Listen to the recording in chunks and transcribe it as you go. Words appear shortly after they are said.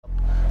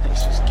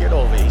right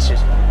over. He says,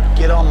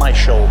 get on my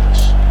shoulders.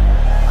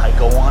 I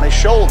go on his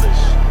shoulders.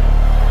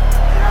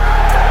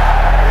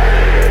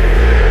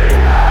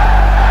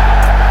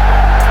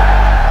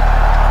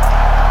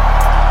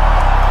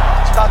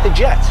 It's about the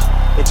Jets.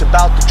 It's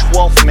about the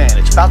 12th man.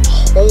 It's about the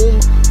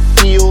home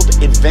field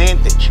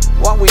advantage.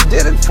 What we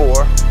did it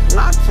for,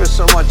 not for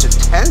so much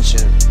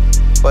attention,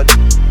 but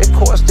it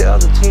cost the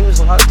other teams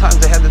a lot of times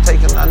they had to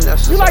take an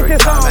unnecessary You like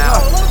this song?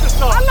 timeout. I love this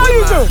song. I know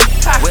you do.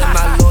 With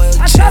my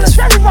loyal I challenge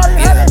everybody to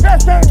have their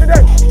best game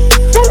today.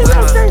 Do the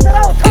good things at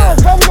all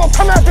times, bro. We're going to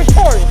come out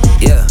victorious.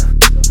 Yeah,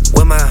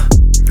 with my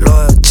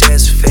loyal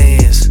Jets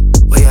fans,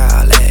 where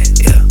y'all at?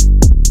 Yeah,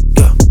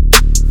 yeah,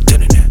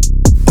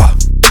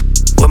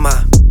 with my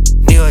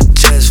New York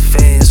Jets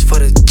fans for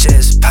the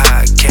Jets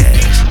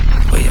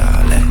podcast, where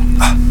y'all at?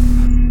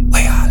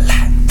 Where y'all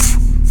at?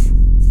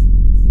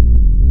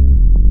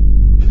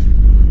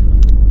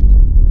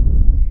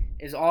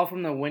 Is all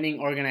from the winning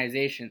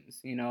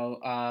organizations,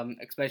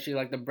 especially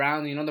like the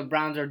Browns. The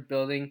Browns are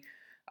building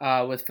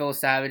with Phil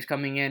Savage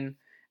coming in,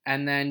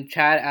 and then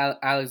Chad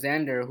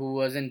Alexander, who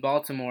was in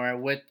Baltimore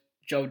with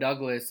Joe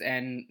Douglas,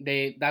 and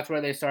that's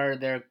where they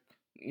started their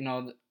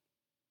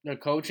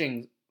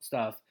coaching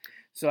stuff.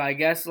 So I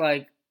guess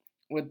I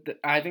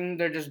think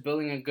they're just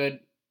building a good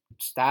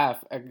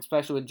staff,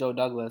 especially with Joe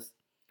Douglas.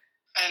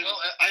 And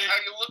how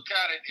you look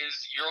at it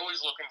is you're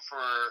always looking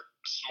for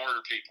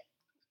smarter people.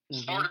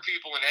 Mm-hmm. Smarter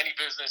people in any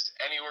business,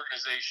 any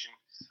organization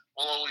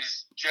will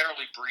always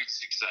generally breed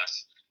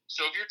success.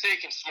 So if you're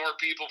taking smart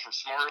people from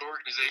smart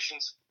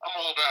organizations, I'm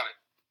all about it.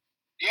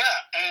 Yeah,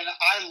 and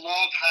I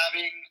love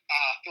having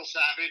Phil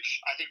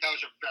Savage. I think that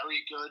was a very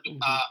good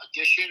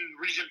addition.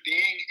 Reason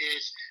being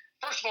is,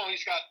 first of all,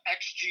 he's got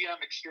ex-GM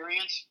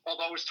experience,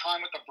 although his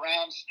time with the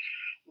Browns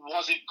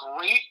wasn't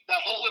great. The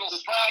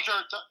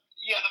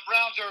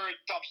Browns are a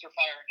dumpster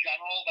fire in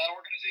general, that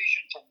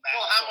organization.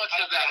 Well, how much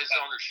of that is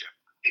ownership?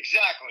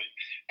 Exactly.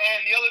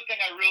 And the other thing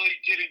I really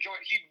did enjoy,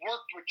 he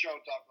worked with Joe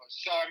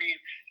Douglas. So, I mean,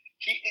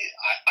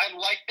 I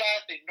like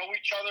that. They know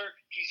each other.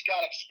 He's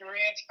got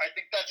experience. I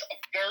think that's a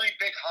very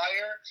big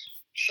hire.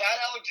 Chad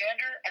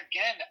Alexander,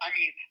 again, I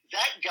mean,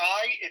 that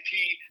guy, if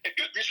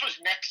this was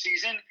next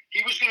season,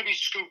 he was going to be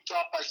scooped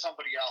up by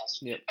somebody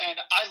else. Yep. And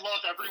I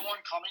love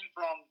everyone coming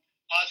from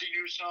Ozzie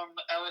Newsome,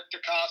 Eric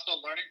DeCosta,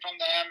 learning from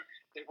them.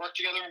 They work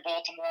together in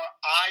Baltimore.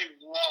 I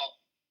love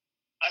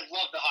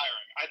the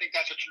hiring. I think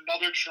that's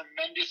another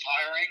tremendous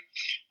hiring.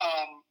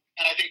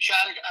 And I think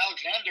Chad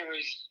Alexander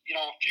is,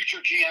 a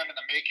future GM in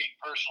the making,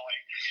 personally.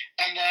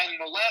 And then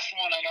the last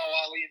one, I know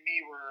Ali and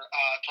me were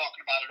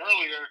talking about it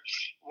earlier.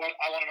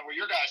 I want to know what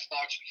your guys'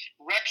 thoughts.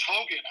 Rex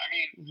Hogan. I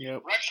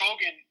mean, Rex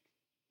Hogan,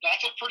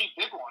 that's a pretty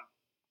big one.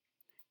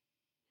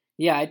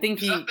 Yeah, I think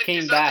he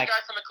came back. Is that the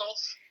guy from the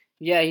Colts?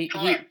 Yeah,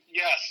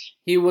 yes.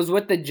 He was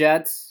with the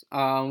Jets,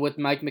 with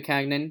Mike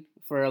McCown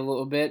for a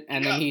little bit,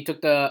 and then he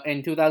took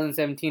in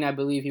 2017, I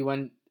believe he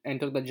went and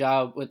took the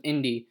job with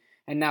Indy,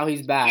 and now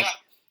he's back,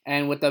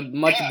 and with a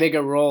much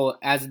bigger role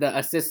as the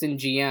assistant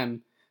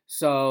GM.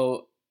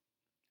 So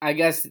I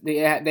guess they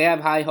have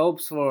high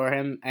hopes for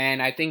him,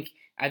 and I think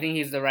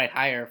he's the right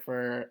hire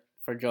for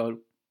Joe.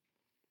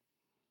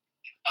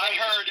 I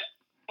heard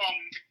from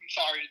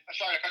sorry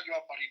to cut you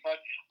off, buddy,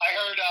 but I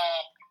heard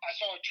I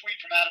saw a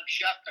tweet from Adam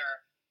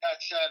Schefter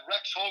that said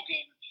Rex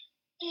Hogan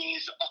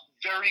is a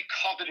very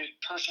coveted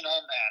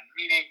personnel man,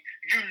 meaning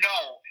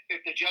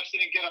if the Jets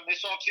didn't get him this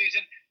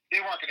offseason,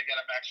 they weren't going to get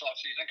him next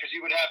offseason because he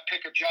would have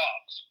pick of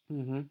jobs.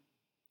 Mm-hmm.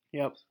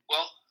 Yep.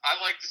 Well, I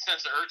like the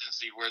sense of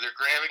urgency where they're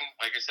grabbing,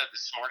 like I said, the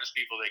smartest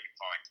people they can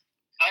find.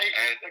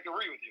 I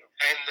agree with you.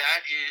 And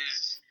that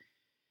is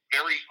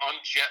very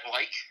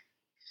un-Jet-like.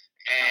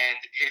 And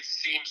it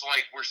seems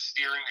like we're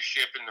steering the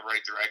ship in the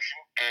right direction.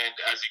 And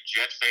as a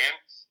Jet fan,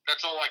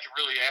 that's all I can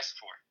really ask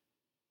for.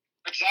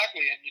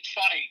 Exactly. And it's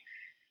funny.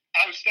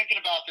 I was thinking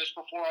about this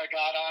before I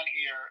got on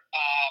here.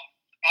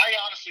 I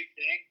honestly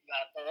think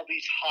that all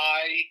these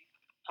high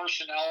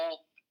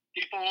personnel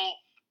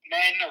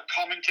men are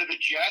coming to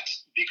the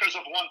Jets because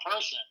of one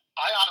person.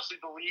 I honestly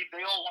believe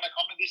they all want to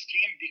come to this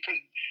team because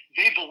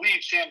they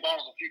believe Sam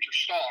Darnold's a future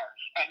star,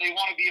 and they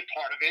want to be a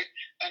part of it,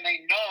 and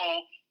they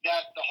know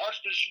that the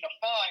hardest position to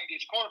find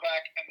is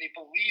quarterback, and they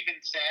believe in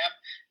Sam,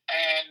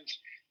 and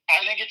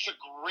I think it's a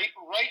great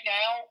 – right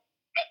now,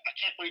 I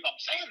can't believe I'm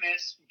saying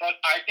this, but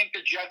I think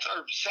the Jets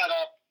are set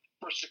up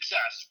for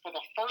success for the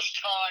first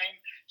time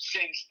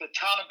since the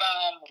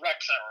Tannenbaum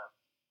Rex era.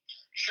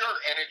 Sure,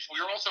 and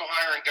we're also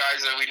hiring guys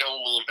that we know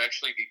will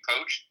eventually be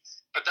coached,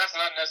 but that's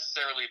not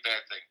necessarily a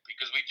bad thing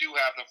because we do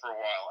have them for a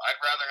while.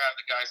 I'd rather have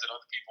the guys that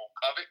other people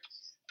covet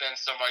than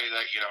somebody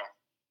that,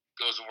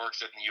 goes and works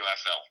at the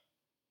UFL.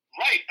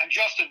 Right, and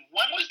Justin,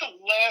 when was the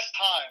last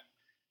time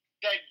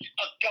that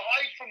a guy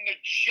from the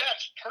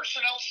Jets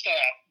personnel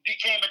staff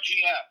became a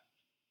GM?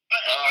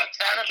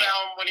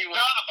 Tannenbaum when he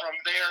went from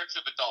there to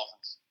the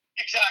Dolphins.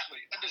 Exactly.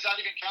 And does that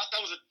even count?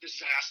 That was a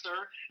disaster.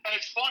 And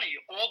it's funny,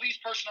 all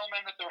these personnel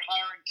men that they're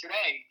hiring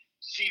today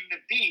seem to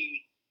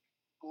be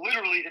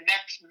literally the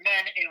next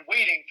men in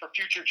waiting for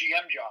future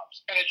GM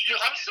jobs. And it's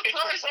just, I'm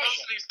surprised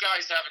most of these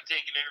guys haven't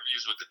taken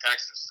interviews with the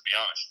Texans, to be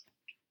honest.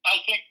 I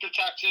think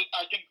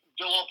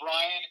Bill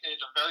O'Brien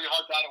is a very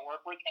hard guy to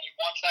work with, and he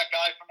wants that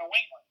guy from New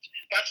England.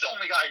 That's the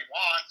only guy he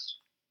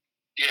wants.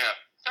 Yeah,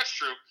 that's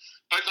true.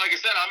 But like I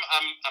said,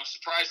 I'm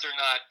surprised they're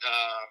not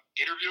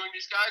interviewing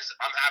these guys.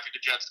 I'm happy the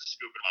Jets are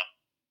scooping them up.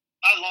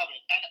 I love it.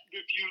 And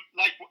if you,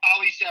 like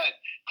Ali said,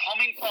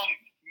 coming from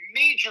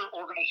major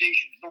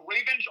organizations, the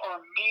Ravens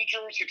are a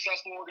major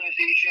successful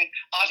organization.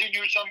 Ozzie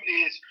Newsome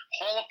is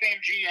Hall of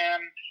Fame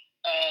GM,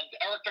 and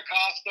Eric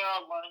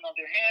DaCosta learning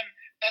under him,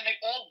 and they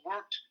all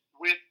worked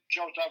with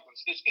Joe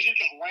Douglas. This isn't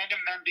just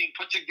random men being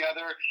put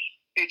together.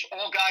 It's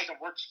all guys that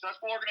work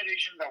successful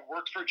organizations that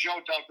worked for Joe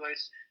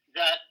Douglas.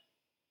 That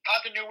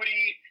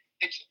continuity,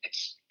 it's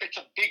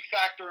a big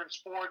factor in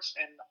sports,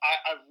 and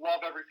I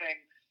love everything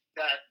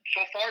that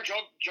so far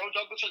Joe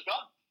Douglas has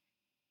done.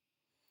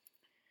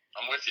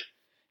 I'm with you.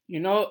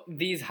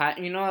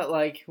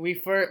 Like we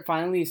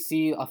finally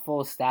see a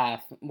full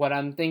staff. What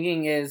I'm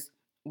thinking is,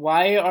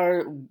 why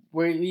are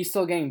we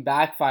still getting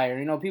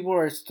backfire? People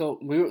were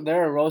they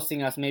were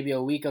roasting us maybe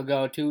a week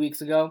ago, 2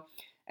 weeks ago,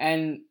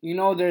 and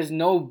there's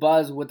no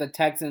buzz with the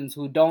Texans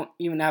who don't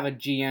even have a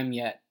GM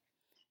yet.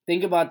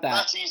 Think about that.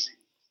 That's easy.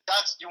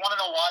 You want to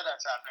know why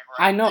that's happening,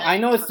 right? I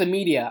know it's the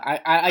media.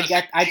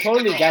 I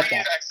totally get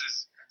that.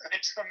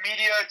 It's the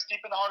media. It's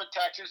deep in the heart of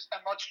Texas,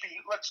 and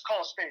let's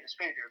call a spade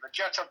here. The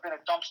Jets have been a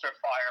dumpster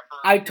fire for.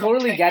 I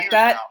totally 10 get years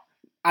that. Now.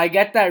 I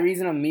get that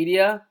reason of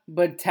media,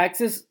 but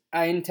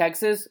in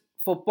Texas,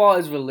 football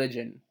is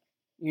religion.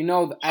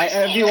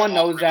 Everyone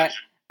knows that.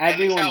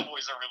 Everyone. And the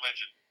Cowboys are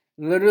religion.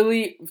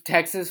 Literally,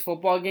 Texas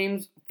football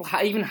games,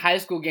 even high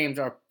school games,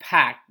 are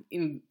packed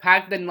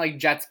than like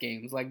Jets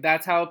games. Like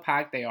that's how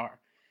packed they are.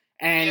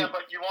 And yeah,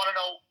 but you want to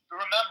know?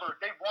 Remember,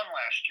 they won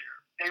last year.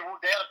 They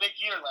had a big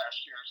year last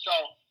year, so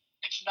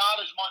it's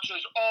not as much as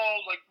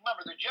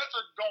remember the Jets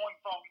are going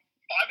from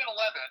 5-11.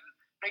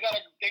 They gotta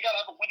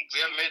have a winning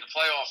season. We haven't made the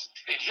playoffs.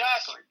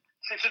 Exactly.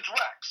 Since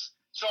Rex.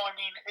 So I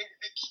mean,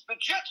 it's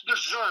the Jets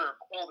deserve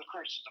all the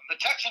criticism.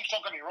 The Texans,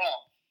 don't get me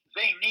wrong,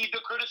 they need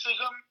the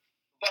criticism,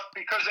 but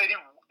because they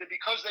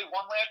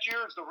won last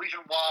year is the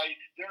reason why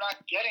they're not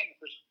getting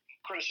this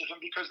criticism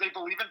because they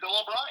believe in Bill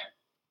O'Brien.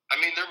 I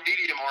mean, their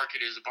media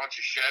market is a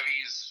bunch of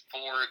Chevys,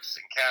 Fords,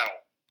 and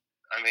cattle.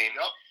 I mean,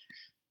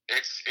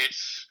 it's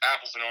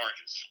apples and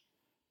oranges.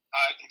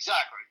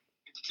 Exactly.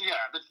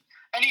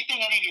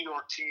 Anything any New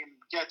York team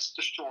gets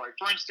destroyed.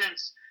 For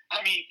instance,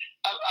 I mean,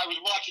 I was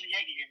watching the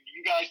Yankee game.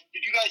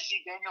 Did you guys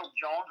see Daniel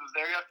Jones was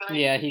there yesterday?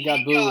 Yeah, he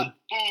got booed. Got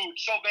booed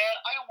so bad.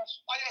 I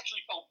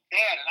actually felt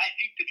bad, and I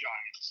hate the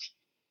Giants.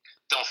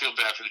 Don't feel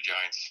bad for the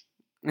Giants.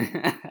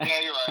 Yeah,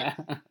 you're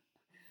right.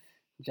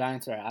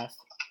 Giants are ass.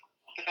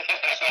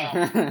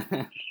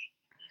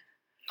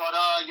 But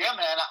yeah,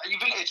 man.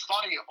 Even it's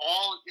funny.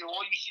 All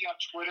you see on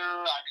Twitter.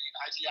 I mean,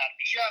 I see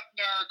Adam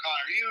Schefter,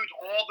 Connor Hughes.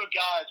 All the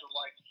guys are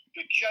like,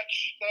 the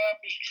Jets staff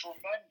is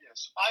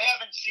tremendous. I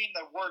haven't seen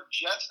the word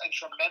Jets and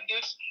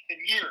tremendous in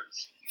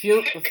years.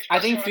 I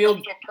think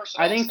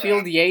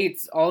Field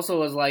Yates also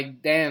was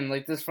like, damn,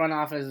 like this front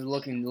office is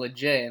looking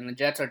legit, and the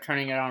Jets are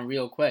turning it on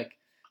real quick.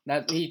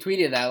 That he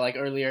tweeted that like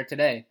earlier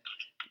today,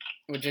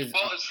 which is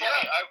it's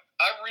funny.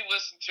 I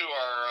re-listened to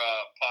our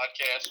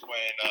podcast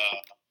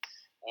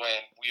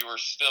when we were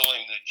still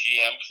in the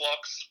GM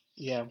flux.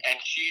 Yeah. And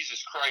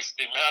Jesus Christ,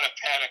 the amount of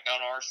panic on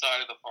our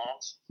side of the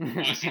phones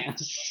was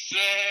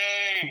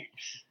insane.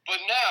 But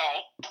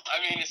now,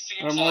 I mean, it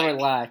seems we're more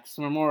relaxed.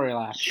 We're more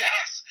relaxed.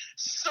 Yes,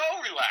 so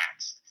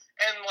relaxed.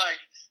 And like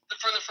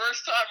for the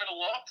first time in a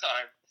long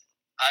time,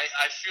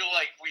 I feel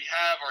like we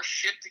have our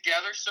shit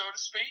together, so to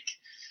speak,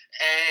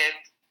 and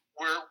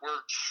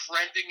we're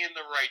trending in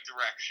the right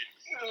direction.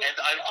 And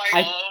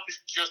I love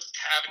just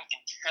having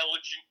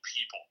intelligent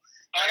people.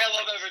 I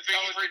love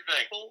intelligent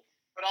people.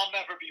 But I'll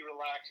never be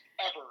relaxed,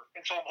 ever,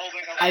 until I'm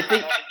holding a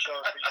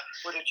trophy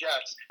with the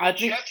Jets.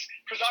 Jets,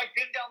 because I've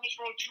been down this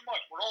road too much.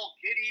 We're all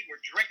giddy.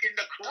 We're drinking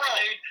the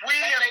Kool-Aid. We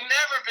have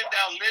never been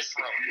down this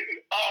road.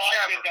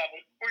 I've been down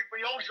it.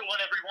 We always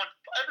want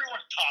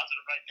everyone's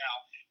positive right now.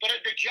 But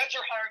the Jets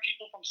are hiring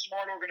people from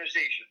smart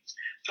organizations.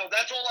 So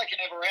that's all I can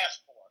ever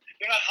ask for.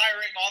 They're not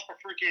hiring off a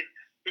freaking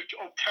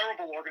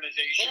terrible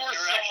organization. Or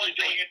they're actually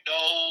doing it.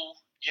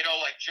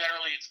 Like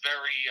generally it's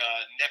very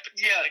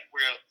nepotistic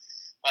where,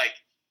 like,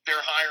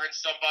 they're hiring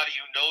somebody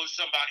who knows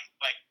somebody.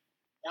 Like,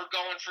 we're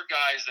going for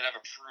guys that have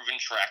a proven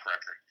track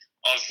record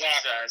of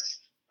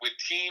success with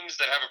teams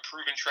that have a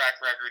proven track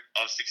record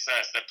of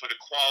success that put a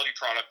quality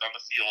product on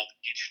the field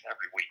each and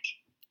every week.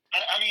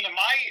 I mean,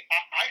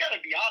 I got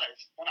to be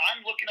honest. When I'm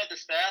looking at the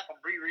staff,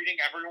 I'm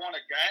rereading everyone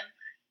again,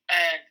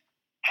 and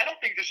I don't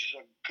think this is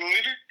a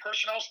good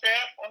personnel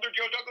staff under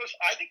Joe Douglas.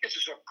 I think this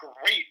is a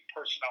great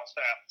personnel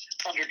staff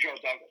under Joe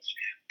Douglas.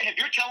 And if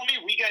you're telling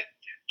me we get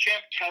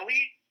Champ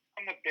Kelly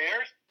from the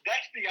Bears,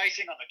 that's the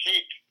icing on the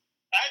cake.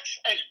 That's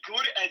as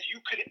good as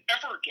you could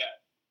ever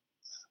get.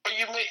 But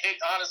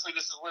honestly,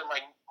 this is where my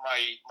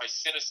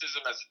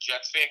cynicism as a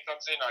Jets fan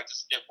comes in. I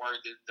just get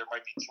worried that there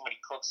might be too many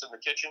cooks in the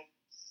kitchen.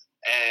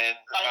 And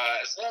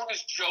as long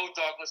as Joe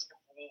Douglas can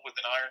rule with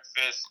an iron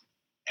fist,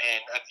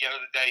 and at the end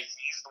of the day,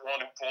 he's the one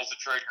who pulls the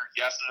trigger,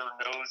 yes or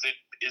knows it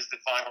is the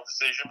final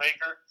decision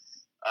maker.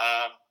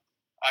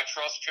 I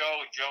trust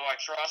Joe, and Joe I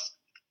trust,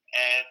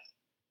 and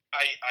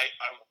I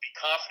will be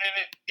confident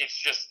in it. It's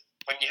just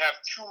when you have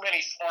too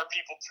many smart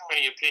people, too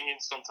many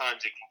opinions,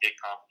 sometimes it can get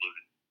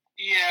convoluted.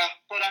 Yeah,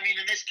 but I mean,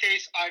 in this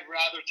case, I'd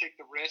rather take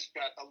the risk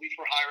that at least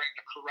we're hiring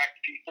the correct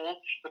people,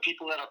 the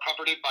people that are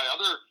coveted by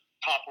other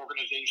top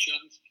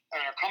organizations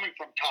and are coming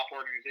from top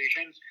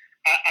organizations.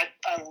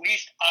 At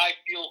least I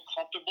feel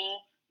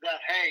comfortable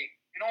that, hey,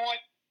 you know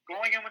what?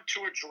 Going into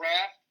a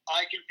draft,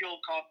 I can feel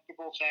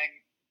comfortable saying,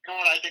 you know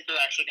what? I think they're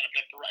actually going to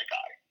pick the right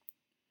guy.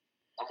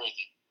 I'm with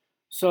you.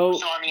 So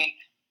I mean,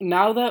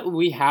 now that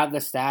we have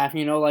the staff,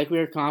 we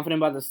were confident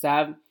about the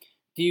staff,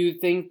 do you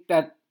think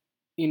that,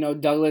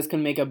 Douglas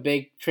can make a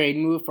big trade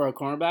move for a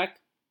cornerback?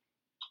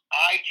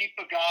 I keep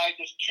a guy.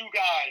 There's two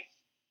guys.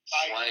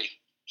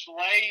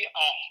 Slay,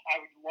 I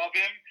would love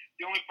him.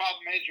 The only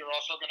problem is you're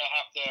also going to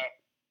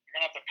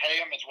have to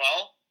pay him as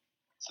well.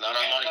 It's not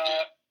our money,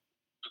 dude.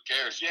 Who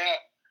cares? Yeah,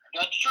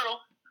 that's true.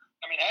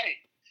 I mean, hey.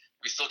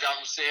 We still got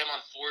Sam on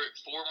four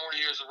more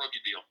years of rookie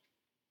deal.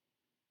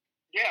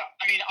 Yeah,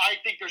 I mean, I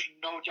think there's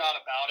no doubt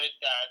about it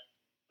that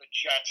the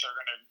Jets are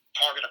going to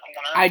target a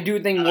corner. I do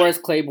think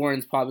Morris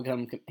Claiborne's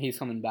probably he's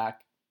coming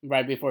back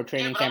right before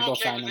training camp. They'll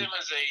sign him.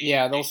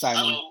 They'll sign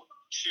him.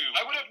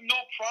 I would have no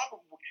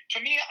problem. To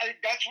me,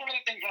 that's one of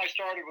the things when I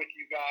started with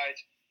you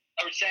guys.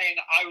 I was saying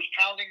I was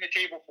pounding the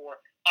table for.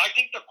 I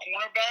think the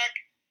cornerback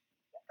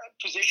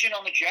position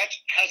on the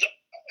Jets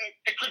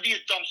it could be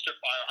a dumpster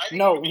fire. I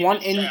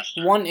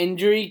think one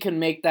injury can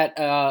make that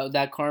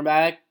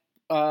cornerback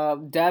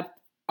depth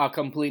a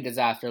complete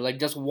disaster. Like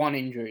just one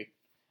injury,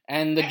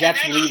 and the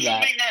Jets leave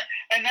that.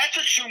 And that's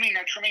assuming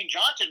that Tremaine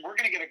Johnson, we're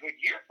going to get a good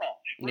year from.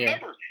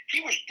 Remember,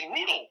 he was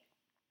brutal.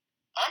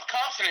 I'm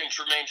confident in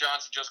Tremaine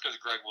Johnson just because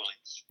of Greg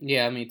Williams.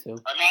 Yeah, me too.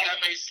 I mean,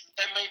 that makes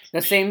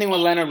the same thing with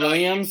Leonard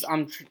Williams.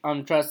 I'm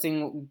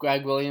trusting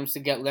Greg Williams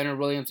to get Leonard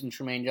Williams and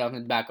Tremaine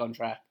Johnson back on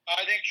track.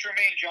 I think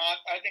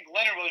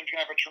Leonard Williams is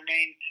going to have a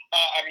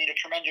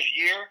tremendous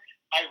year.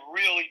 I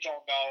really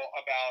don't know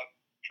about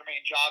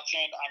Tremaine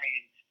Johnson. I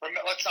mean,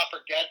 let's not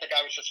forget the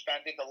guy was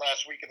suspended the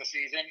last week of the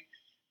season.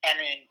 I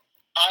mean,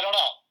 I don't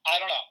know.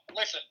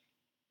 Listen,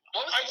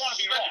 I want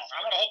to be wrong.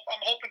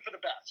 I'm hoping for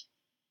the best.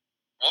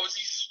 What was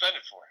he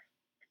suspended for?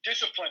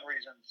 Discipline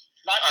reasons.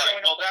 That's from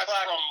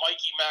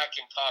Mikey Mack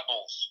and Todd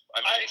Bowles.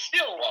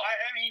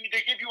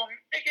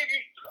 They give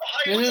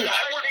you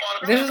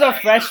This is a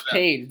fresh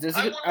page. This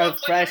is a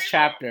fresh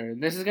chapter.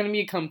 This is gonna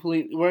be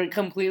we're a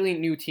completely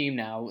new team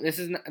now. This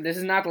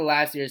is not the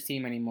last year's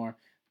team anymore.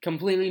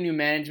 Completely new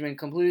management,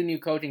 completely new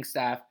coaching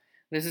staff.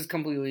 This is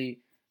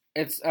completely.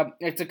 It's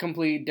a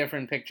completely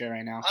different picture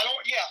right now. I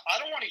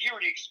don't want to hear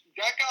it.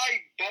 That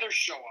guy better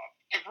show up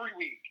every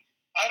week.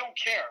 I don't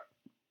care.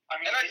 I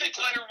think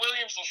Leonard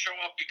Williams will show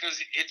up because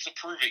it's a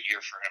prove-it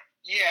year for him.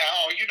 Yeah,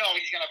 he's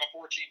going to have a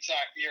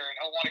 14-sack year, and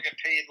he'll want to get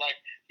paid like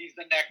he's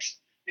the next,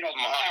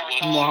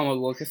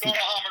 Muhammad Wilkerson.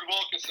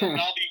 And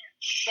I'll be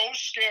so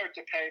scared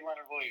to pay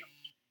Leonard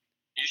Williams.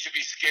 You should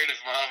be scared if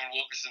Muhammad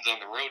Wilkerson's on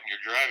the road and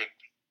you're driving.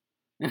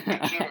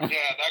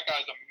 Yeah, that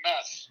guy's a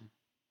mess.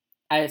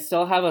 I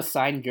still have a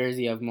signed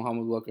jersey of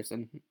Muhammad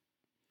Wilkerson.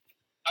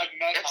 I've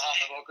met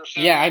Muhammad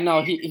Wilkerson. Yeah, I know.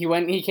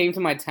 He came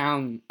to my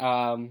town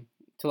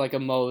to like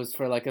a Moe's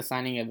for like a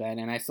signing event,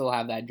 and I still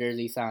have that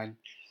jersey signed.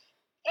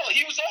 Well,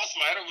 he was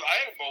awesome. I had a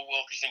Mo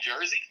Wilkerson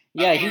jersey.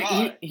 Yeah,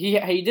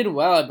 he did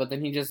well, but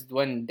then he just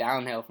went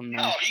downhill from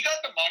there. No, he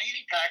got the money and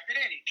he packed it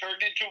in. He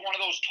turned into one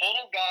of those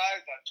total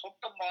guys that took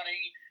the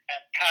money and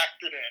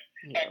packed it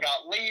in and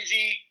got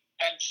lazy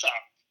and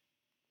sucked.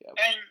 Yep.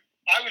 And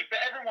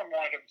everyone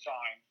wanted him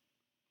signed.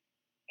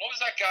 What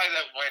was that guy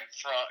that went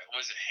from?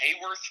 Was it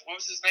Hayworth? What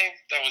was his name?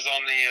 That was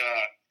on the.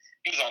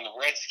 He was on the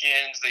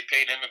Redskins. They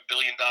paid him $1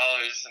 billion,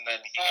 and then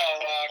he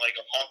got like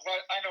a month.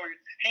 I know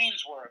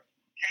Hainsworth.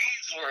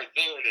 There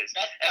it is.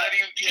 That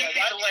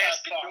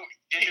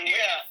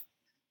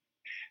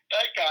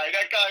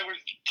guy was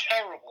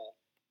terrible.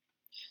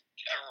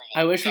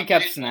 I wish we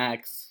kept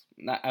Snacks.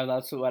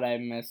 That's what I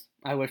miss.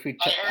 I wish we.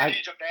 I heard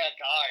he's a bad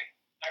guy.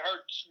 I heard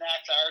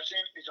Snacks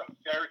Harrison is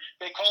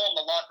they call him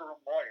the locker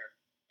room lawyer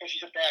because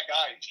he's a bad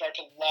guy. He starts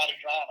a lot of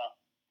drama.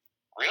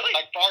 Really?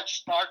 Like Bart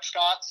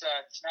Scott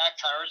said,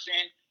 Snacks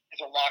Harrison is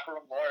a locker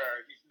room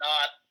lawyer. He's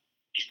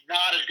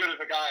not as good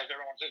as the guy as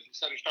everyone says. He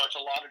said he starts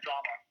a lot of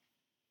drama.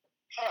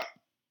 Huh.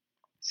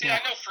 See, I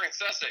know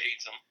Francesa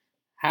hates him.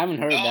 Haven't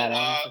heard that.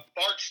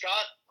 Bart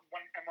Scott,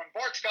 when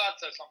Bart Scott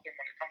says something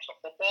when it comes to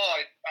football,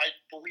 I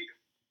believe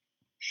it.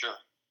 Sure.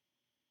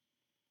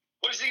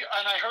 What is he?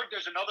 And I heard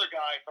there's another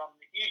guy from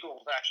the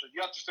Eagles, actually.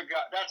 That's the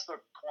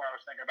corner I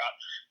was thinking about.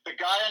 The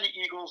guy on the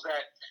Eagles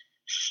that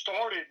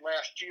started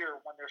last year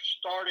when their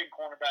starting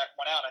cornerback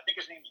went out. I think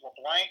his name's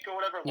LeBlanc or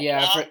whatever.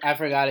 Yeah, LeBlanc. I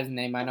forgot his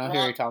name. I know who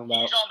you're talking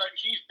about.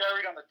 He's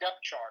buried on the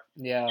depth chart.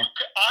 Yeah.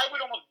 I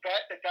would almost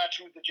bet that that's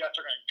who the Jets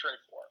are going to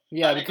trade for.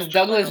 Yeah, because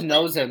Douglas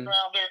knows him.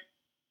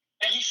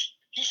 And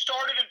he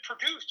started and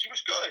produced. He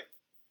was good.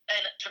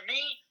 And to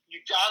me, you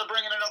got to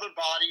bring in another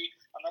body,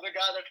 another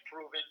guy that's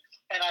proven.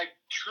 And I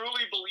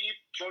truly believe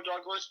Joe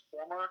Douglas,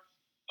 former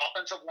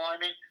offensive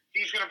lineman,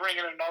 he's going to bring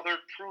in another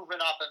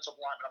proven offensive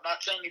lineman. I'm not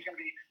saying he's going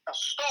to be a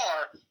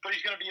star, but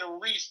he's going to be at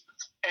least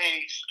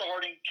a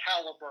starting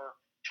caliber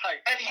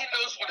type. And he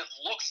knows what it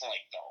looks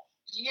like, though.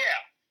 Yeah.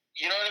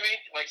 You know what I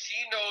mean? Like,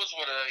 he knows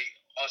what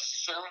a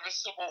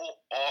serviceable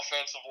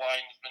offensive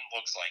lineman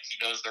looks like. He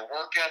knows their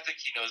work ethic.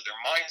 He knows their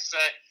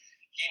mindset.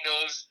 He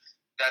knows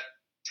that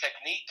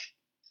technique.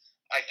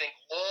 I think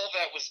all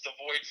that was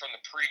devoid from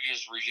the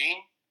previous regime.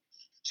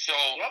 So,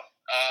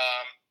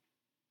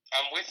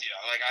 I'm with you.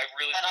 Like, I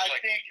really and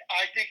feel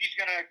I think he's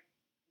going to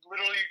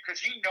literally, because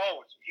he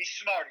knows. He's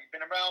smart. He's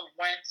been around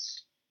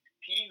Wentz.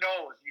 He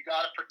knows you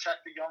got to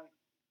protect the young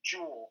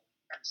jewel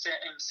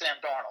in Sam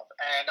Darnold.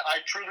 And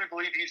I truly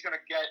believe he's going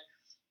to get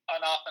an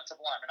offensive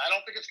lineman. I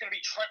don't think it's going to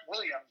be Trent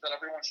Williams that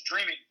everyone's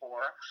dreaming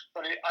for,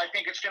 but I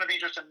think it's going to be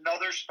just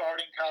another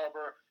starting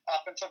caliber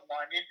offensive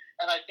lineman.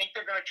 And I think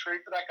they're going to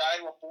trade for that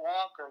guy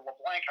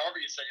LeBlanc, however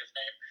you say his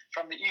name,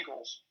 from the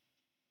Eagles.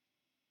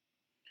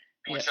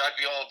 which I'd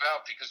be all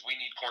about because we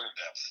need corner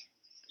depth.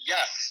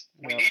 Yes,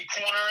 we need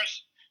corners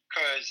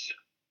because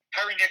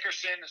Perry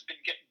Nickerson has been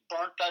getting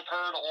burnt, I've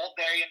heard, all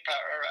day in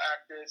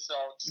practice. So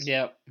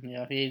yeah,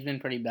 he's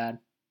been pretty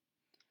bad.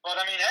 But,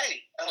 I mean,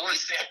 hey. At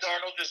least Sam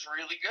Darnold is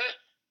really good.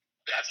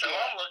 That's how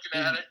I'm looking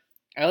at it.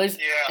 At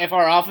least if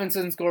our offense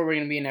doesn't score, we're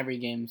going to be in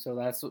every game. So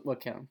that's what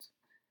counts.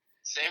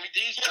 Sammy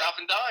D's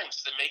dropping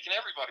dimes. They're making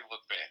everybody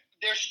look bad.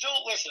 There's still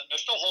holes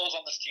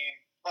on this team.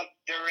 But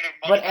they're in a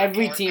much But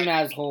every team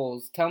has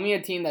holes. Tell me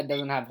a team that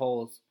doesn't have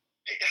holes.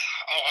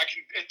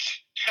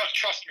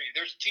 Trust me,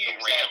 there's teams.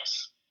 The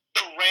Rams.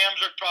 The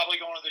Rams are probably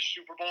going to the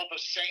Super Bowl. The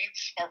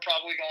Saints are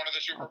probably going to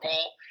the Super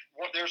Bowl.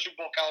 They're a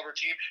Super Bowl caliber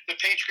team. The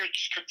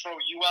Patriots could throw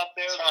you out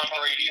there. Tom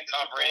Brady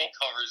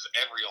covers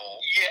every hole.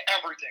 Yeah,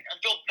 everything. And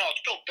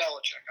it's Bill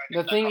Belichick.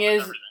 The thing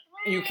is,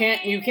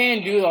 everything. you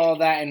can't do all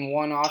that in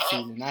one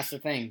offseason. That's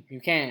the thing. You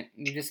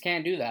just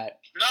can't do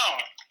that. No.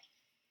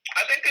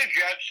 I think the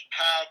Jets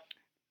have.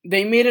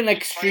 They made an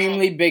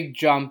extremely big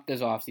jump this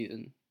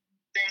offseason.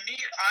 They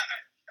need.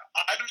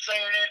 I've been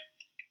saying it,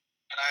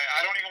 and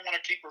I don't even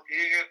want to keep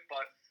repeating it,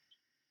 but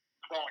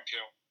I'm going to.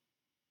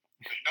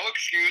 There's no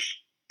excuse.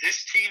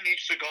 This team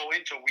needs to go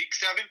into Week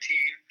 17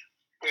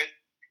 with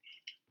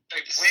a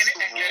win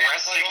and get in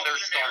a playoff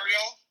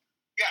scenario.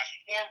 Yes,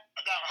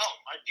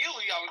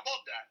 ideally, I would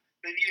love that.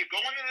 They need to go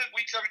into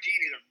Week 17,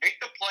 either make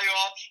the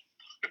playoffs,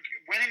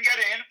 win and get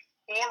in,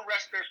 or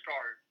rest their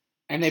starter.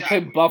 And they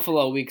play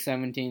Buffalo Week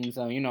 17,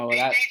 so you know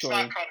that story.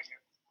 Not cutting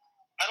it.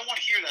 I don't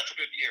want to hear that's a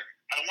good year.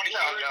 I don't want to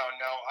hear it.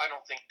 No. I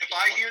don't think. If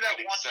I hear that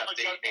once in a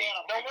Jet fan,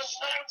 no one's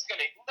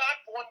gonna. Not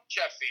one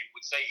Jet fan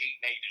would say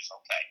 8-8 is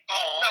okay.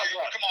 Oh, no,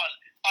 come on.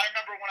 I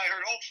remember when I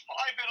heard 5-11.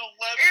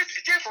 It's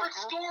a different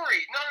story.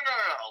 No.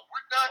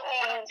 We're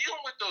not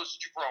dealing with those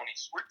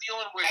jabronis. We're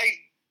dealing with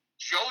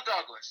Joe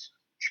Douglas.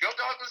 Joe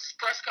Douglas'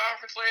 press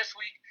conference last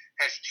week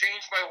has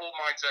changed my whole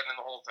mindset and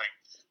the whole thing.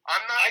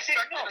 I'm not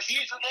expecting a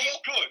Super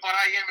Bowl, but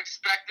I am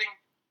expecting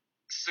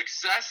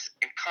success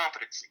and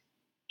competency.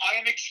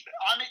 I'm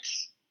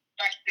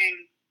expecting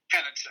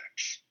 10-6,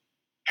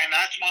 and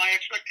that's my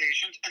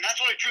expectations, and that's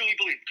what I truly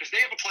believe because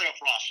they have a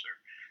playoff roster,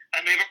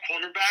 and they have a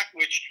quarterback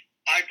which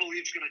I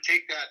believe is going to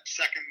take that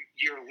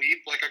second-year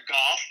leap like a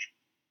Goff.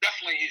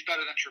 Definitely, he's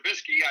better than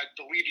Trubisky. I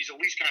believe he's at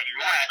least going to do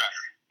that.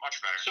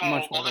 Much better. So,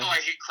 although I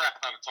hate crap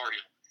on a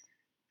target.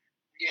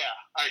 Yeah,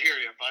 I hear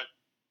you, but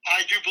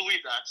I do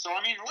believe that. So,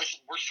 I mean,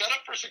 listen, we're set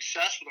up for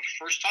success for the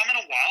first time in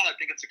a while. I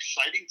think it's an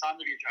exciting time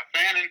to be a Jet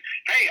fan. And,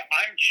 hey,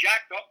 I'm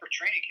jacked up for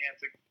training camp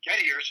to get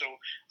here so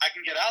I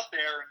can get out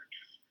there and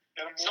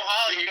get them more. So,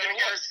 Holly, you're going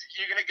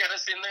to get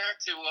us in there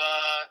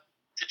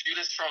to do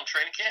this from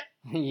training camp?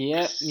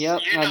 Yep.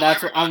 You know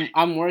that's what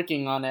I'm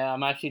working on it.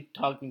 I'm actually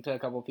talking to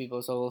a couple people,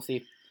 so we'll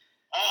see.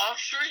 Oh, I'm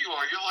sure you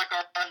are. You're like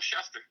our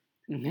Schefter.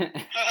 Yeah,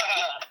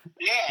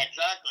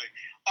 exactly.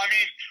 I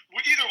mean,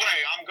 either way,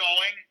 I'm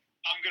going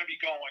to be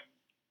going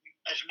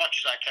as much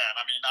as I can.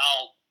 I mean,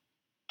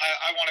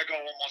 I want to go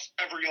almost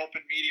every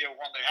open media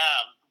one they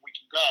have. We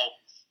can go.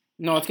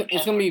 No,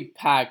 it's going to be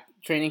packed.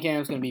 Training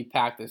camp's going to be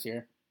packed this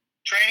year.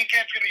 Training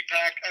camp's going to be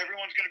packed.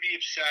 Everyone's going to be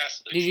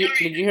obsessed.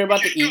 Did you hear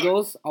about the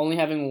Eagles only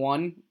having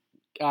one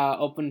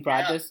open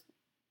practice?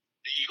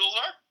 The Eagles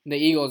are? The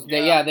Eagles.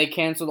 They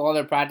canceled all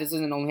their practices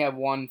and only have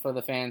one for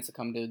the fans to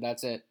come to.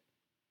 That's it.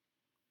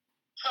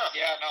 Huh.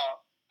 Yeah,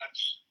 no,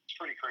 it's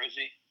pretty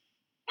crazy.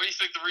 What do you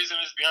think the reason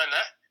is behind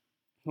that?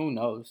 Who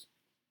knows?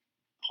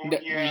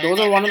 Yeah, Those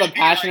are one of the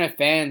passionate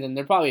fans, and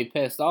they're probably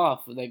pissed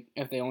off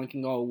if they only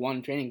can go to one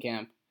training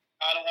camp.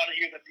 I don't want to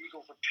hear that the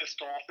Eagles are pissed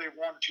off. They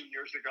won 2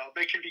 years ago.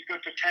 They can be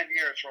good for 10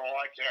 years for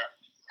all I care.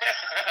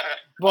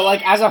 But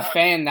like as a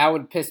fan, that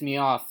would piss me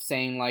off.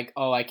 Saying like,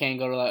 "Oh, I can't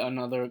go to like,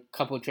 another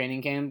couple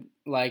training camp."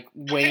 Like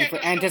waiting for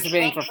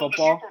anticipating for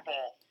football,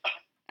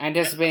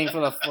 anticipating for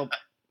the football.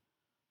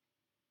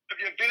 Have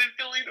you been in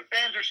Philly? The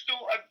fans are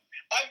still.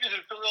 I've been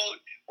in Philly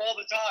all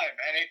the time,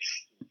 and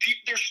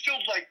they're still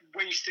like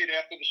wasted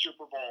after the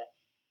Super Bowl,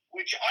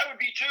 which I would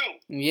be too.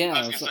 Yeah. I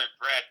was gonna say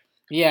Brad.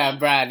 Yeah,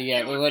 Brad.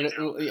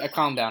 Yeah,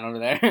 calm down over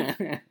there.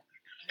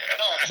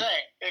 No, I'm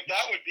saying if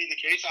that would be the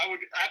case, I would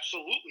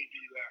absolutely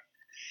be there.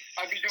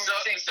 I'd be doing the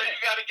same So thing.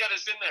 you got to get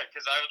us in there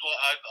because I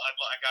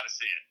got to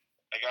see it.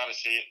 I got to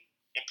see it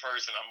in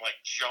person. I'm like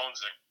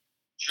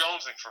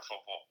jonesing for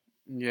football.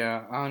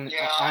 Yeah,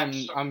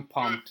 I'm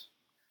pumped.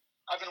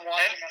 I've been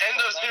watching. And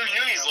those new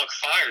unis look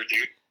fire,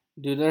 dude.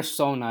 Dude, they're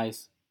so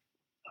nice.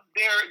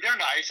 They're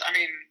nice. I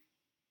mean,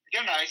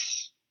 they're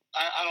nice.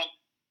 I don't.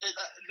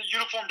 The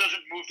uniform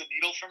doesn't move the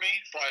needle for me,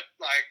 but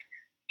like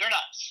they're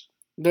nice.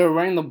 They're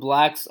wearing the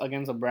blacks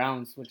against the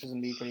Browns, which is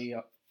gonna be pretty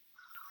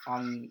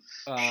on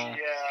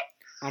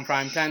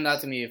prime time.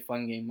 That's gonna be a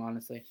fun game,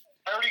 honestly.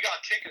 I already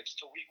got tickets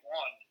to week 1.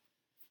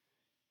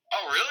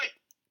 Oh, really?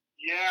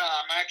 Yeah,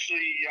 I'm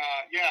actually.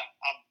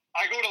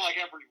 I go to like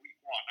every week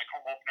 1. I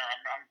come opener.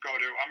 I'm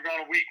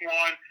going to week 1.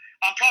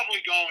 I'm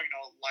probably going to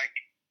like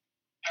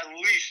at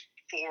least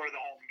 4 of the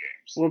home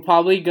games. We're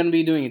probably gonna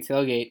be doing a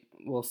tailgate.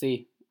 We'll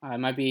see. I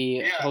might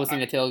be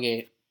hosting a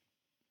tailgate.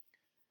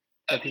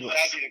 That'd be the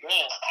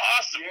goal.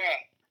 Awesome.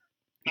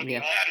 Yeah.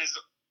 That is.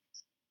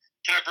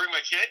 Can I bring my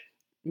kid?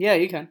 Yeah,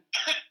 you can.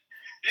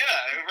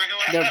 Bring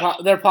my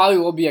There probably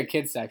will be a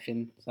kids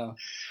section. So.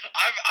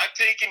 I've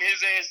taken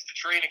his ass to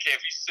training camp.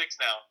 He's 6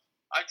 now.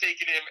 I've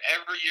taken him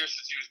every year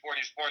since he was born.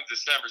 He was born in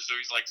December, so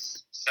he's like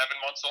 7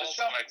 months old.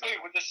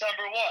 With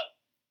December what?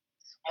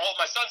 Well,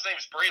 my son's name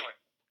is Braylon.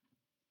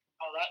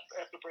 Oh, that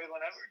after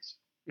Braylon Edwards?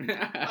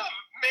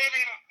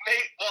 Maybe.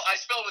 Well, I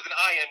spelled with an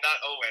I-N, not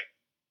O-N.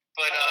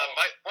 But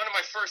one of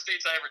my first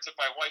dates I ever took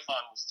my wife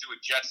on was to a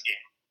Jets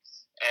game.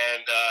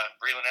 And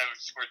Braylon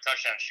Edwards scored a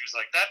touchdown. She was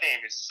like, that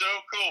name is so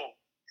cool.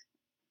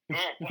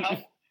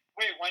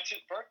 Wait, when's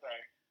his birthday?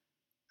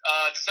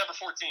 December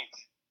 14th.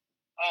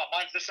 Oh,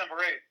 mine's December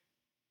 8th.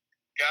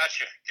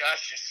 Gotcha.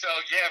 So,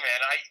 yeah, man,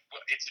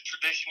 it's a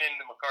tradition in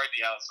the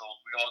McCarthy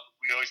household.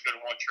 We always go to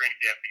one training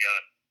camp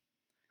together.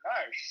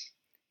 Nice.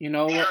 You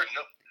know what?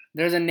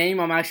 There's a name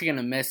I'm actually going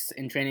to miss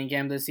in training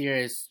camp this year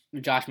is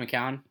Josh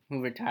McCown,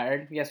 who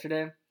retired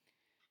yesterday.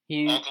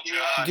 Uncle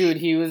Josh. Dude,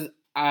 he was...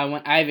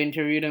 I've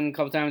interviewed him a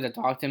couple times. I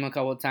talked to him a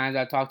couple times.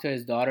 I talked to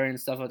his daughter and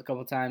stuff a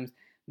couple times.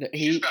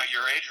 She's about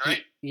your age,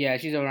 right? Yeah,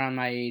 she's around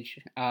my age.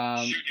 Shooting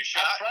your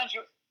shot.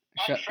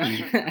 I'm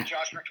friends with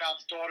Josh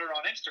McCown's daughter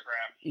on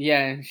Instagram.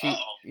 Yeah,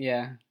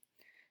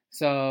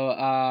 So,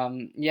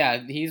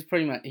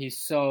 he's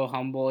so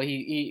humble.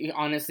 He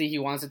honestly, he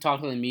wants to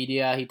talk to the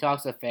media. He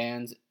talks to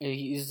fans.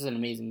 He's just an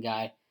amazing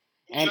guy.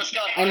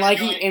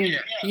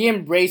 He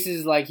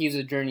embraces like he's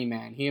a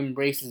journeyman. He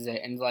embraces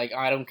it and like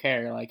I don't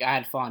care. Like I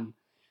had fun.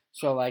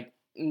 So like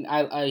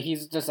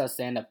he's just a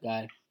stand-up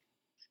guy.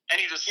 And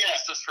he just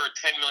asked us for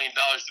 $10 million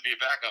to be a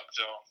backup.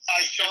 So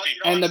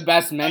and the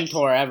best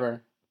mentor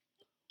ever.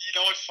 You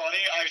know what's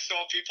funny? I saw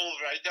people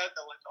write that.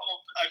 They're like, "Oh,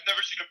 I've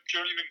never seen a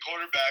journeyman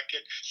quarterback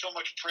get so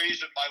much praise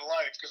in my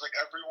life," because like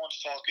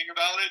everyone's talking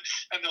about it,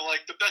 and they're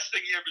like, "The best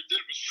thing he ever did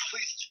was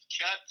fleece the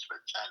Jets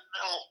for $10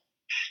 million."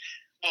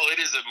 Well,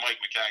 it is a Mike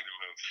McCown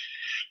move.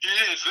 It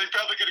is. They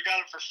probably could have got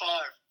him for $5.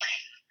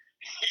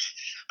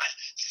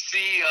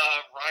 See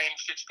Ryan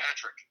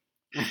Fitzpatrick.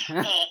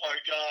 Oh my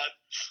God!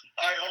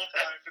 I hope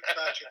Ryan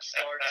Fitzpatrick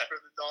starts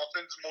for the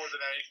Dolphins more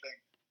than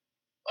anything.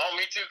 Oh,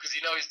 me too, because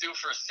he's due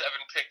for a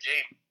 7-pick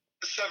game.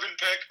 A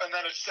 7-pick and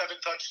then a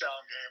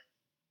 7-touchdown game.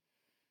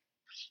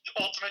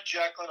 The ultimate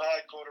Jekyll and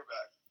Hyde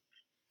quarterback.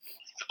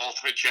 The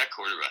ultimate Jet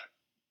quarterback.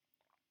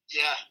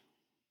 Yeah,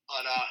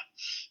 but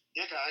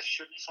yeah, guys,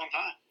 should be a fun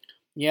time.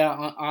 Yeah,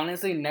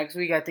 honestly, next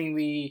week I think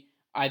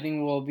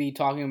we'll be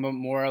talking about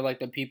more of like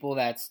the people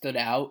that stood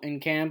out in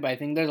camp. I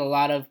think there's a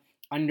lot of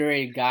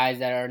underrated guys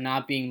that are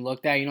not being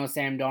looked at. You know,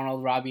 Sam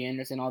Darnold, Robbie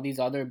Anderson, all these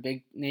other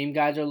big name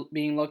guys are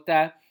being looked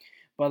at.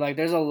 But like,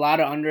 there's a lot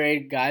of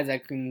underrated guys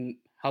that can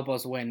help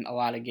us win a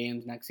lot of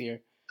games next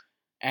year.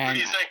 And who do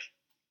you think?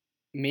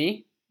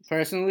 Me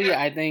personally,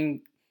 I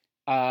think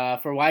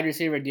for wide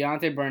receiver,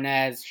 Deontay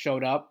Burnett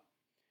showed up.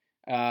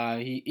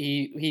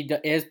 He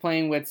is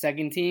playing with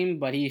second team,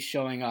 but he's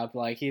showing up.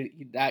 Like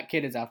that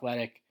kid is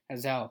athletic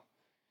as hell.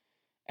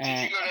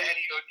 And, did you go to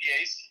any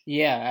OTAs?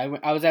 Yeah,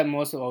 I was at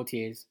most of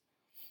OTAs.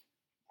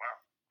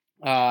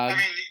 Wow. I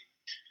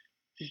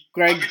mean,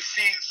 Greg. I've been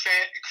seeing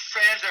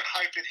fans are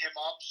hyping him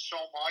up so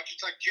much.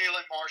 It's like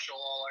Jalen Marshall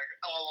all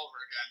over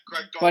again.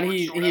 Greg But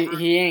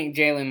he ain't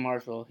Jalen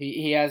Marshall.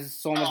 He has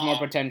so much more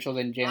potential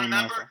than Jalen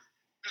Marshall.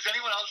 Does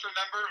anyone else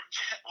remember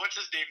what's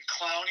his name,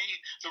 Clowney,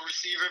 the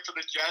receiver for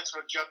the Jets,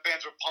 when Jet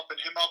fans were pumping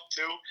him up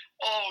too?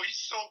 Oh,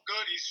 he's so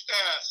good. He's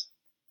fast.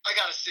 I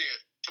gotta see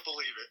it to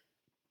believe it.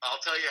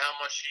 I'll tell you how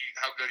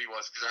good he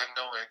was because I have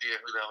no idea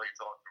who the hell you're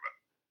talking about.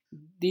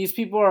 these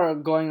people are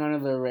going under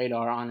the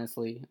radar,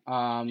 honestly.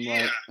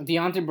 Like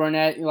Deontay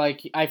Burnett,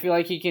 like I feel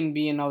like he can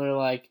be another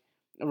like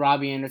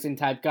Robbie Anderson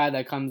type guy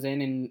that comes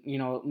in and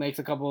makes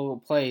a couple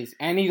of plays,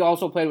 and he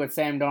also played with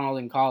Sam Darnold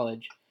in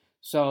college.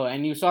 So,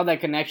 and you saw that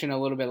connection a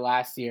little bit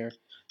last year.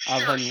 Sure,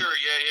 yeah,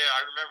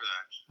 I remember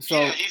that. So,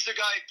 yeah, he's the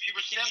guy. He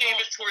came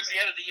in towards the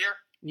end of the year.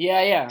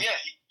 Yeah. Yeah,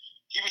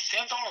 he was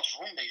Sam Darnold's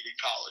roommate in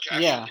college.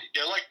 Actually. Yeah,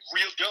 they're like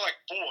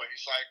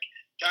boys. Like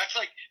that's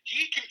like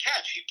he can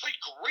catch. He played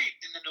great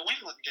in the New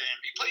England game.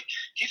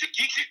 He's a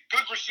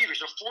good receiver.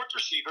 He's a fourth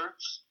receiver.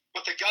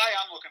 But the guy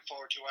I'm looking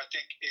forward to, I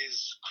think,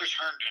 is Chris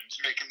Herndon's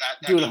making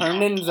that. Dude,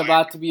 Herndon's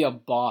about to be a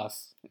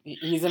boss.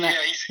 He's gonna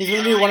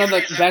be one of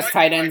the best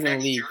tight ends in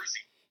the league.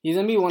 He's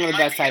gonna be one of the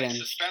best tight ends.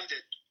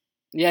 Suspended.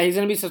 Yeah, he's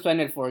gonna be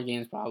suspended 4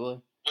 games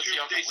probably. They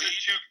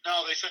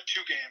said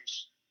 2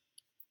 games.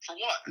 For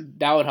what?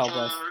 That would help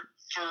us.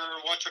 For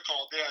what's it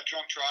called? Yeah,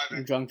 drunk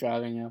driving. Drunk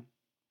driving, yeah.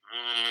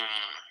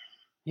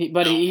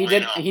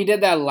 He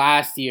did that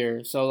last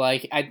year, so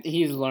like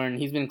he's learned.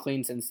 He's been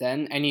clean since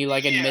then, and he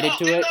like admitted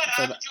to it. That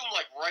happened to him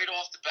like right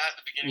off the bat at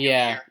the beginning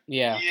of the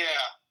year. Yeah,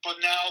 but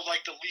now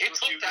like the legal. It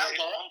took that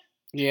long.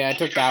 Yeah, it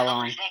took that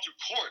long. He's going through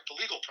court, the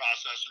legal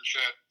process and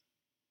shit.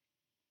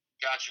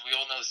 Gotcha. We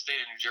all know the state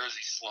of New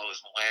Jersey's slow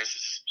as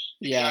molasses.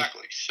 Yeah.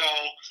 Exactly. So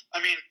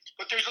I mean,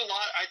 but there's a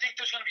lot. I think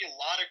there's going to be a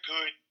lot of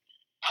good.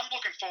 I'm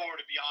looking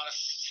forward, to be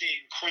honest,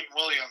 seeing Quinn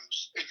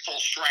Williams in full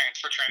strength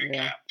for training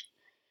camp.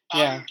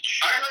 Yeah.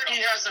 I heard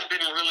he hasn't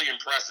been really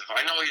impressive.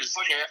 I know his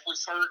calf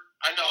was hurt.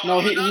 I know.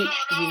 No,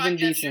 he's been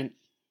decent.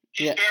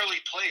 He's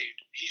barely played.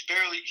 He's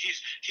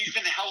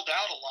been held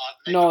out a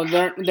lot.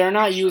 No, they're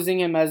not using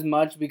him as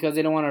much because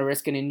they don't want to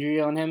risk an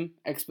injury on him.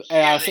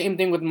 Same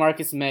thing with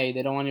Marcus May.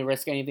 They don't want to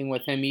risk anything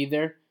with him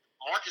either.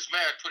 Marcus May,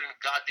 I put in a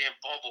goddamn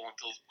bubble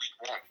until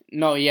week 1.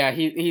 No, yeah,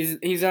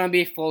 he's gonna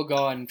be full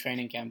go in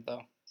training camp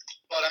though.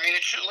 But I mean,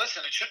 it should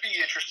be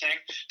interesting.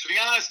 To be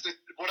honest, I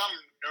don't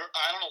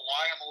know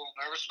why I'm a little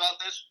nervous about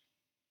this,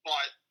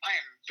 but I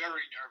am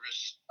very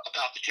nervous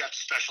about the Jets'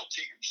 special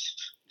teams.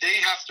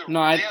 They have to. No,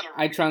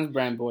 I trust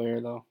Brand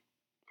Boyer though.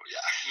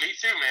 Yeah, me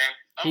too, man.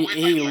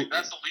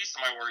 That's the least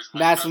of my worries.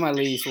 That's my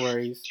least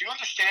worries. Do you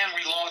understand?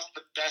 We lost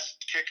the best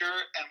kicker,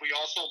 and we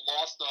also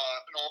lost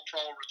an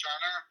All-Pro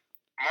returner.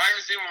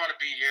 Myers didn't want to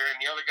be here,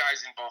 and the other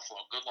guy's in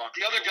Buffalo. Good luck.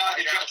 The other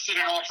guy, the Jets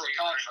didn't offer a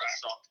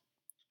contract.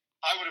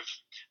 I would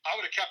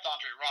have kept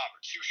Andre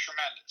Roberts. He was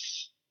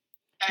tremendous.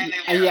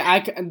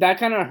 That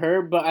kind of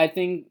hurt, but I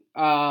think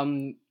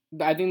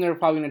they're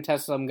probably gonna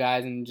test some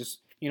guys and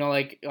just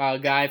like a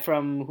guy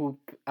from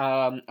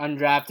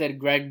undrafted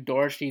Greg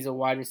Dortch. He's a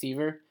wide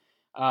receiver.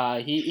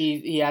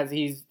 He has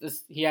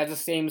the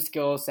same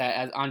skill set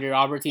as Andre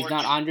Roberts. He's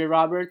not Andre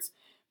Roberts,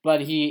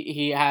 but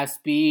he has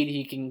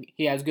speed.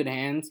 He has good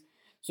hands.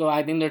 So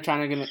I think they're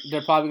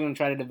probably gonna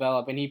try to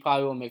develop, and he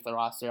probably will make the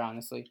roster,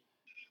 honestly.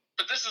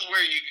 But this is where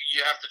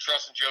you have to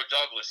trust in Joe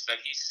Douglas that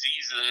he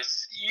sees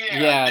this.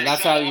 Yeah, that's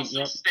how he.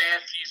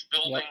 Staff he's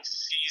building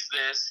sees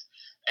this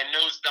and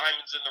knows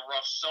diamonds in the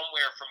rough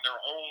somewhere from their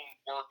own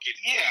work at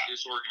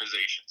previous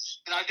organizations.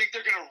 And I think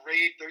they're going to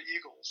raid their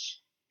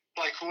Eagles.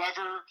 Like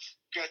whoever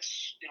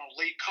gets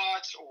late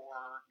cuts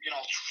or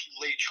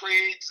late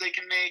trades they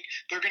can make,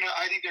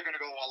 I think they're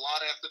gonna go a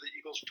lot after the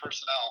Eagles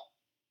personnel.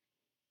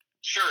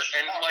 Sure,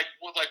 and like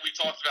we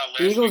talked about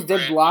last Eagles week,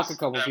 did block a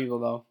couple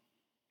people though.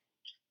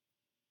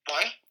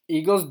 What?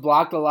 Eagles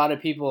blocked a lot of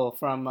people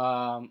from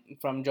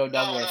Joe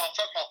Douglas. No, I'm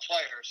talking about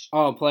players.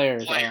 Oh,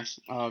 players.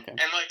 Oh, okay.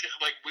 And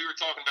like we were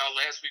talking about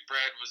last week,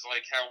 Brad was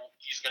like how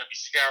he's going to be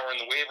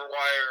scouring the waiver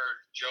wire.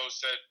 Joe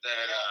said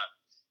that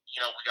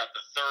we got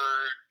the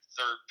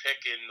third pick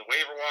in the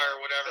waiver wire,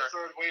 or whatever. The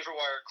third waiver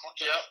wire.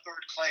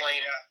 Third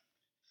claim.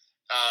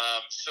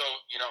 Yeah. So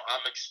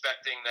I'm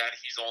expecting that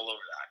he's all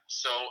over that.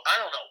 So I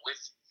don't know.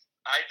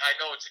 I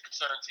know it's a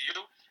concern to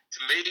you. To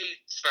me,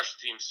 special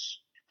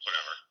teams,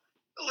 whatever.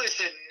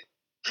 Listen,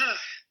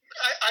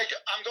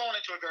 I'm going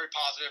into it very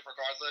positive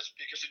regardless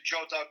because in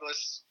Joe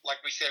Douglas,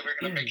 like we said, we're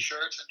going to make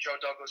shirts, and Joe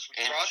Douglas we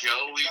trust.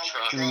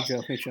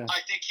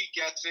 I think he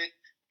gets it.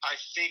 I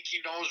think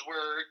he knows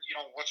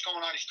what's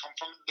going on. He's come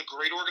from the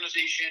great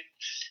organization.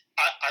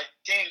 I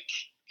think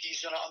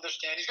he's going to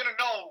understand. He's going to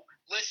know,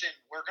 listen,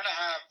 we're going to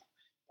have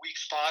weak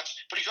spots,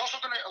 but he's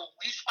also going to, at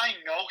least I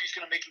know he's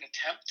going to make an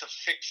attempt to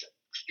fix it.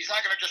 He's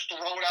not going to just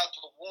throw it out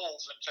to the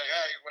wolves and say,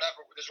 hey,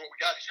 whatever, this is what we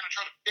got. He's going to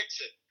try to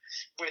fix it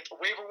with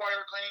waiver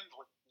wire claims,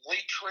 with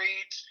late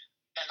trades,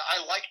 and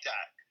I like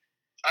that.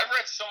 I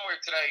read somewhere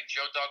today,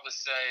 Joe Douglas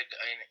said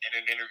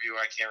in an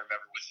interview, I can't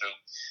remember with whom,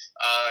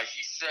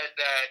 he said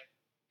that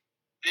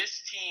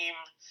this team,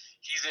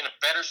 he's in a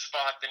better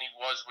spot than he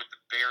was with the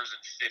Bears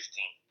in 15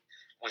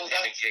 with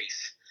him and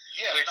Gase.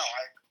 Yeah,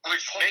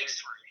 which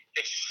makes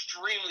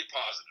extremely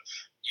positive.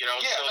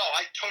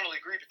 I totally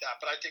agree with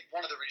that. But I think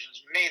one of the reasons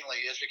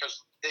mainly is because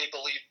they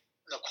believe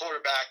in the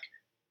quarterback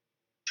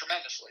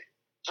tremendously.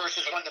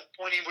 Versus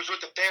when he was with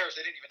the Bears,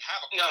 they didn't even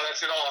have a quarterback. No,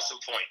 that's an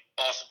awesome point.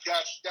 Awesome.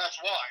 That's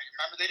why.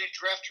 Remember, they didn't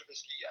draft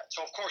Trubisky yet.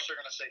 So, of course, they're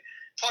going to say.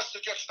 Plus,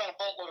 they just spent a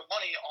boatload of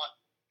money on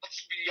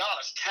let's be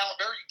honest,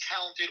 very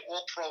talented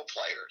all-pro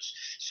players.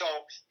 So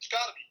it's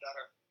got to be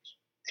better.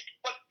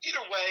 But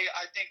either way,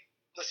 I think,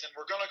 listen,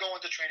 we're going to go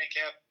into training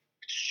camp.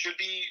 It should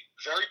be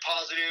very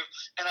positive.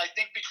 And I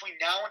think between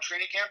now and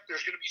training camp,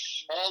 there's going to be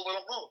small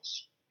little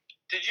moves.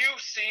 Did you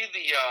see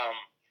the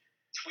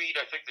tweet?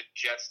 I think the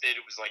Jets did.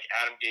 It was like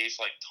Adam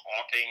Gase like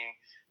talking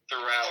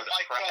throughout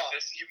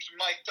practice. He was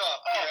mic'd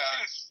up. Oh,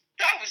 yeah. Dude,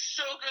 that was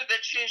so good.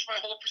 That changed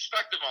my whole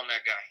perspective on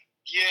that guy.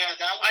 Yeah,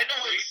 that was. I know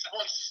it was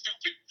one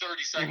stupid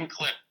 30-second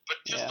clip,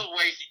 but just the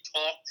way he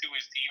talked to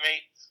his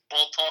teammate,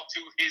 talked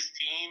to his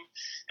team,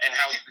 and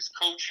how he was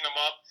coaching them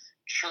up,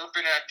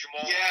 chirping at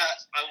Jamal. Yeah,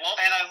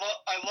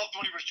 I loved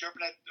when he was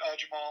chirping at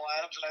Jamal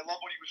Adams, and I loved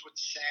when he was with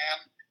Sam.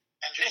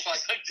 And just like,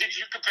 did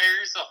you compare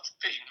yourself to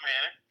Peyton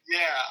Manning?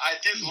 Yeah, I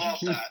did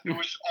love that. It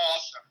was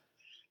awesome.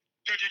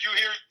 Dude, did you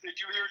hear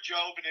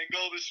Joe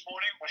Beningo this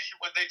morning when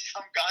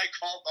some guy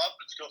called up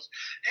and goes,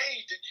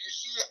 "Hey, did you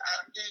see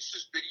Adam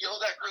Gase's video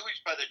that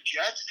released by the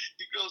Jets?"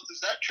 He goes,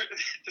 "Does that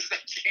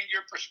change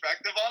your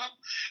perspective on him?"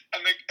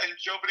 And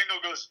Joe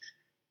Beningo goes,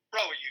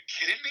 "Bro, are you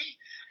kidding me?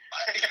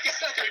 He's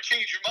not going to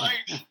change your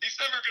mind. He's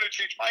never going to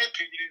change my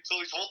opinion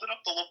until he's holding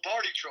up the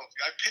Lombardi Trophy.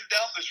 I've been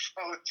down this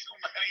road too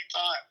many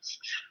times."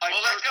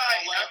 Well, that guy,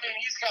 I mean,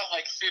 he's got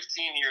like 15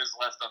 years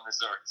left on this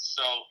earth,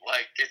 so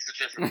like it's a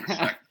different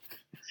perspective.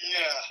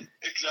 Yeah,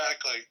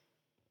 exactly.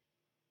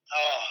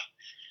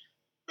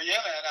 But yeah,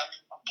 man,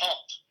 I'm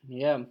pumped.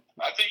 Yeah.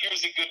 I think it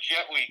was a good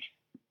Jet week.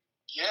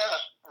 Yeah,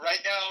 right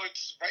now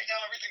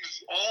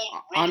everything's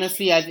all.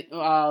 Honestly,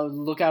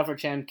 look out for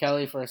Champ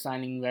Kelly for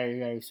signing very,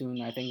 very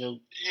soon. I think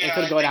it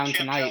could go down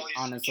tonight.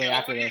 Honestly,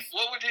 after this.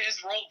 What would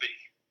his role be?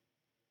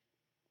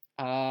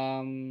 I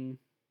don't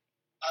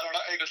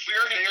know.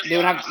 They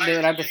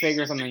would have to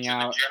figure something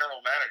out. The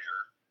general manager.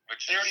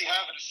 They already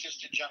have an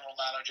assistant general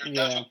manager.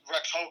 Yeah. That's what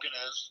Rex Hogan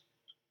is.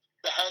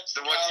 So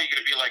what's he going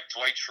to be like,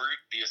 Dwight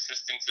Schrute, the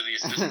assistant to the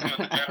assistant of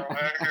the general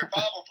manager?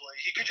 Probably.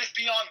 He could just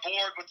be on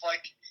board with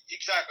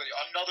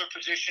another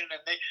position, and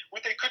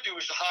what they could do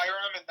is hire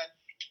him and then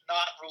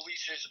not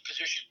release his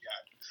position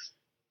yet.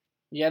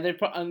 Yeah,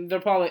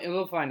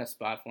 they'll find a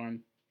spot for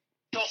him.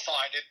 They'll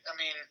find it. I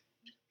mean,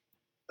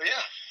 but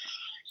yeah,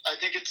 I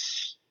think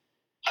it's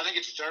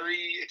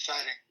very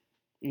exciting.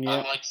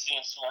 Yeah. I like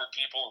seeing smart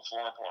people in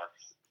Florida Park.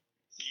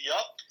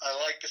 Yup, I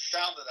like the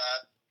sound of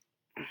that.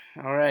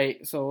 All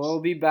right, so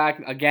we'll be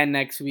back again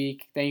next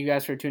week. Thank you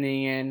guys for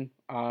tuning in.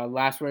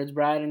 Last words,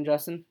 Brad and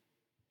Justin?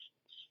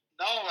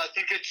 No, I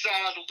think it's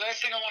the last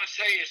thing I want to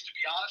say is, to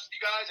be honest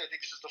with you guys, I think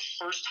this is the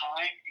first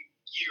time in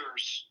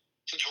years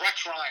since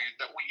Rex Ryan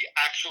that we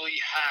actually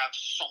have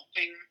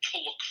something to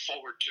look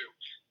forward to.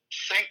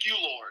 Thank you,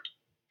 Lord.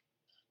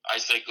 I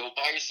say go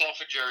buy yourself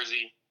a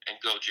jersey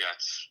and go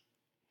Jets.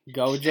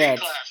 Go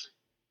Jets.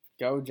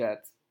 Go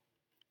Jets.